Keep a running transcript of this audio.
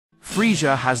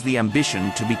Frieza has the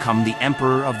ambition to become the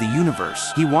emperor of the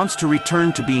universe. He wants to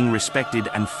return to being respected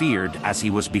and feared as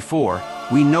he was before.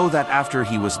 We know that after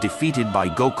he was defeated by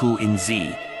Goku in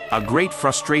Z, a great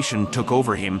frustration took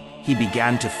over him. He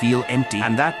began to feel empty,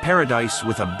 and that paradise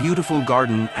with a beautiful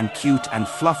garden and cute and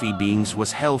fluffy beings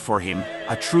was hell for him,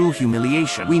 a true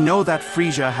humiliation. We know that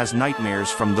Frieza has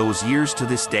nightmares from those years to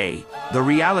this day. The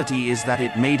reality is that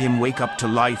it made him wake up to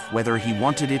life whether he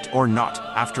wanted it or not.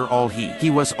 After all, he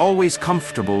was always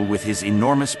comfortable with his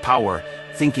enormous power,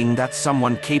 thinking that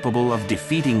someone capable of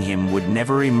defeating him would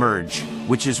never emerge,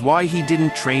 which is why he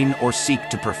didn't train or seek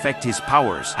to perfect his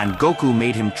powers, and Goku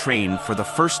made him train for the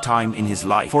first time in his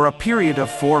life for a period of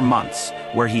 4 months,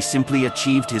 where he simply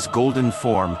achieved his golden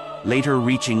form, later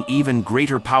reaching even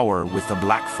greater power with the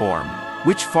black form,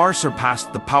 which far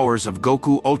surpassed the powers of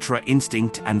Goku Ultra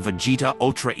Instinct and Vegeta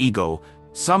Ultra Ego.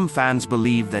 Some fans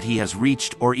believe that he has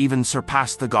reached or even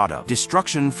surpassed the God of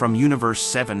Destruction from Universe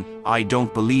 7. I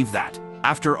don't believe that.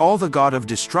 After all, the God of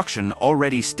Destruction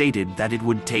already stated that it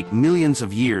would take millions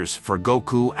of years for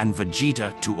Goku and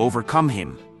Vegeta to overcome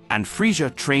him, and Frieza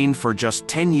trained for just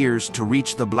 10 years to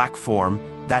reach the black form.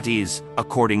 That is,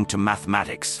 according to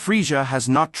mathematics. Frieza has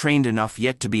not trained enough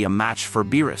yet to be a match for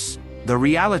Beerus. The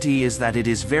reality is that it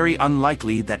is very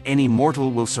unlikely that any mortal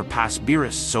will surpass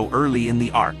Beerus so early in the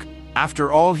arc.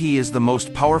 After all, he is the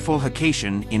most powerful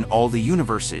Hakaishin in all the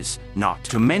universes, not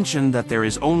to mention that there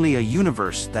is only a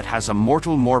universe that has a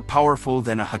mortal more powerful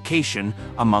than a Hakaishin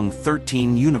among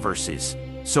 13 universes.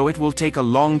 So it will take a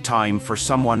long time for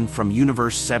someone from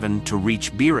Universe 7 to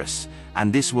reach Beerus,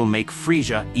 and this will make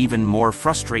Frieza even more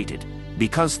frustrated.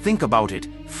 Because think about it,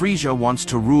 Frieza wants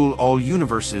to rule all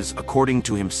universes according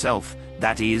to himself.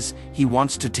 That is, he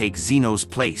wants to take Zeno's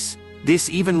place.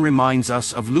 This even reminds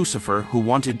us of Lucifer, who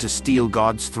wanted to steal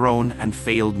God's throne and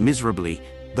failed miserably.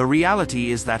 The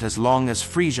reality is that as long as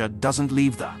Frieza doesn't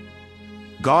leave the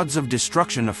gods of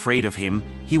destruction afraid of him,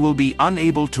 he will be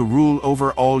unable to rule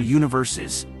over all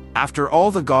universes. After all,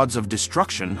 the gods of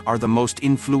destruction are the most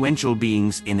influential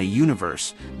beings in a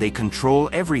universe. They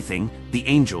control everything: the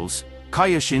angels,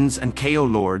 Kaioshin and Ko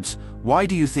lords. Why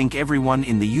do you think everyone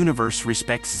in the universe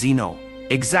respects Zeno?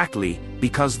 Exactly,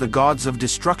 because the gods of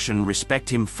destruction respect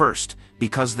him first,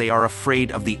 because they are afraid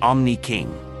of the Omni King.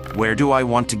 Where do I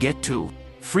want to get to?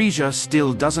 Frieza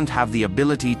still doesn't have the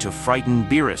ability to frighten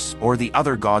Beerus or the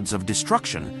other gods of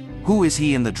destruction. Who is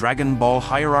he in the Dragon Ball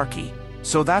hierarchy?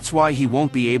 So that's why he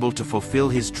won't be able to fulfill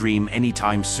his dream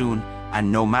anytime soon,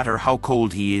 and no matter how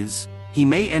cold he is, he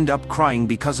may end up crying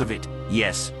because of it.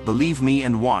 Yes, believe me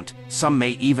and want. Some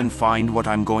may even find what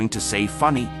I'm going to say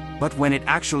funny, but when it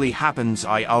actually happens,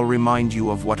 I'll remind you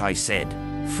of what I said.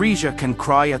 Frieza can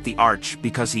cry at the arch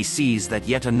because he sees that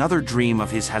yet another dream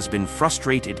of his has been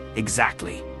frustrated.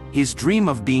 Exactly. His dream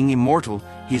of being immortal,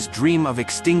 his dream of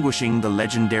extinguishing the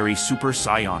legendary Super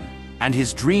Saiyan, and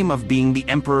his dream of being the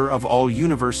emperor of all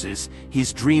universes,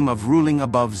 his dream of ruling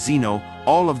above Zeno,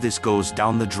 all of this goes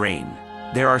down the drain.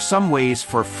 There are some ways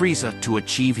for Frieza to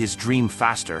achieve his dream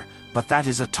faster, but that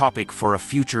is a topic for a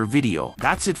future video.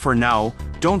 That's it for now.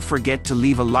 Don't forget to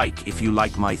leave a like if you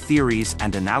like my theories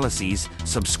and analyses.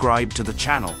 Subscribe to the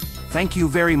channel. Thank you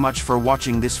very much for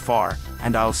watching this far,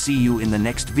 and I'll see you in the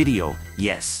next video.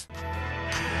 Yes.